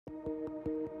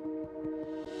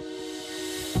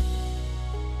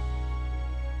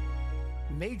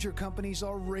Major companies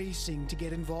are racing to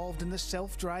get involved in the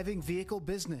self-driving vehicle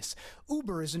business.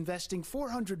 Uber is investing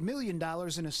 $400 million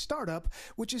in a startup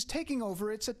which is taking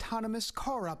over its autonomous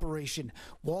car operation.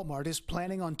 Walmart is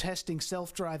planning on testing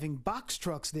self-driving box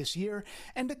trucks this year,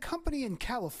 and a company in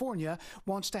California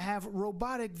wants to have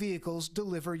robotic vehicles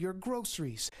deliver your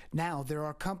groceries. Now there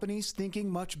are companies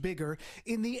thinking much bigger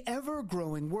in the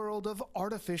ever-growing world of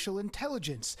artificial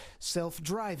intelligence,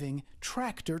 self-driving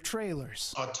tractor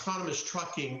trailers. Autonomous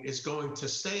trucking is going to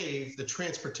save the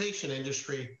transportation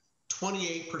industry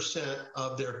 28%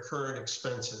 of their current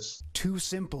expenses.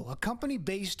 TuSimple, a company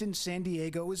based in San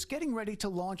Diego, is getting ready to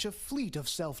launch a fleet of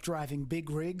self-driving big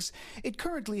rigs. It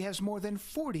currently has more than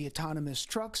 40 autonomous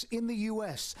trucks in the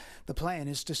U.S. The plan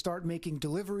is to start making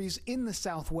deliveries in the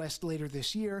Southwest later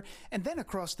this year and then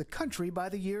across the country by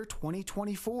the year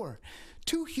 2024.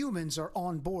 2 humans are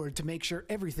on board to make sure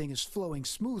everything is flowing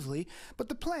smoothly, but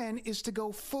the plan is to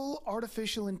go full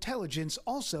artificial intelligence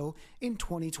also in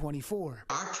 2024.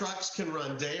 Our trucks can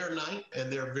run day or night,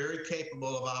 and they're very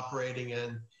capable of operating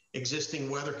in existing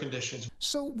weather conditions.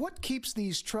 So what keeps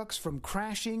these trucks from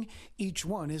crashing? Each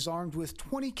one is armed with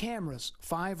 20 cameras,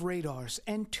 5 radars,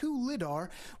 and 2 lidar,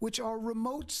 which are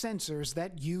remote sensors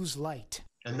that use light.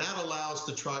 And that allows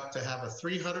the truck to have a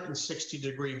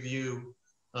 360-degree view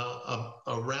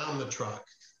around the truck.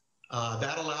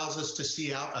 That allows us to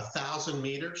see out 1,000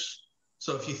 meters.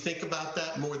 So if you think about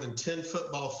that, more than 10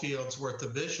 football fields worth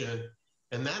of vision,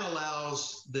 and that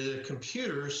allows the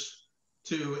computers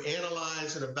to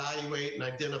analyze and evaluate and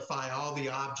identify all the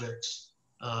objects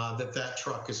that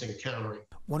truck is encountering.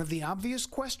 One of the obvious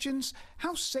questions,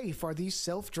 how safe are these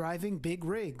self-driving big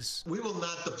rigs? We will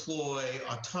not deploy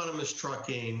autonomous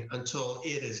trucking until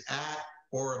it is at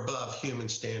or above human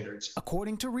standards.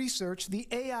 According to research, the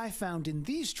AI found in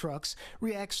these trucks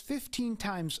reacts 15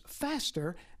 times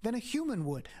faster than a human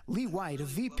would. Lee White, a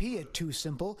VP at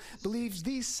TuSimple, believes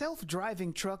these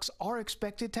self-driving trucks are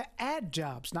expected to add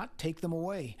jobs, not take them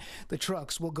away. The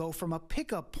trucks will go from a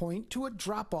pickup point to a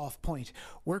drop-off point.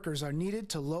 Workers are needed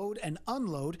to load and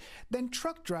unload, then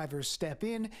truck drivers step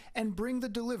in and bring the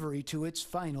delivery to its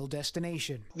final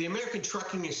destination. The American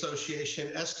Trucking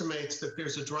Association estimates that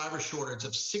there's a driver shortage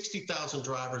of 60,000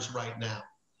 drivers right now.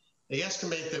 They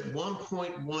estimate that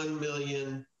 1.1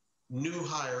 million new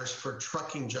hires for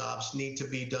trucking jobs need to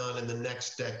be done in the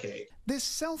next decade. This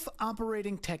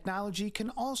self-operating technology can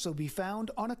also be found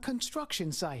on a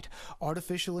construction site.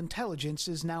 Artificial intelligence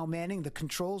is now manning the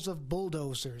controls of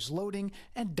bulldozers, loading,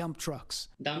 and dump trucks.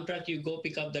 Dump truck, you go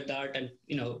pick up the dirt and,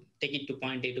 take it to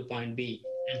point A to point B,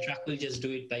 and truck will just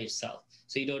do it by itself.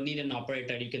 So you don't need an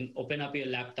operator. You can open up your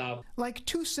laptop. Like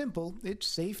TuSimple, it's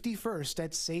safety first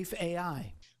at Safe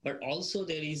AI. But also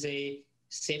there is a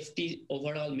safety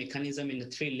overall mechanism in a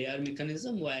 3-layer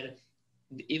mechanism where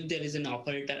if there is an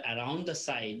operator around the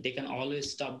site, they can always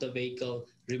stop the vehicle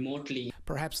remotely.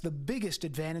 Perhaps the biggest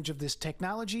advantage of this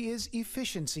technology is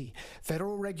efficiency.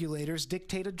 Federal regulators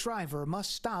dictate a driver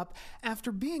must stop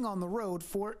after being on the road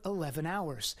for 11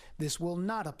 hours. This will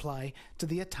not apply to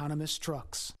the autonomous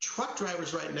trucks. Truck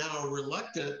drivers right now are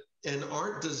reluctant and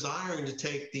aren't desiring to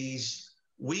take these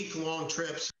week-long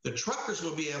trips. The truckers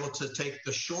will be able to take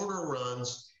the shorter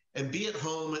runs and be at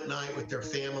home at night with their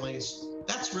families.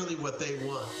 That's really what they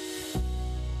want.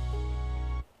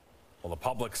 Well, the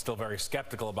public's still very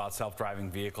skeptical about self-driving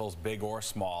vehicles, big or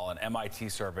small. An MIT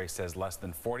survey says less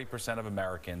than 40% of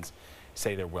Americans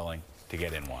say they're willing to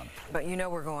get in one. But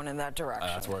we're going in that direction.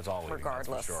 That's where it's all leading,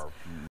 regardless. that's for sure.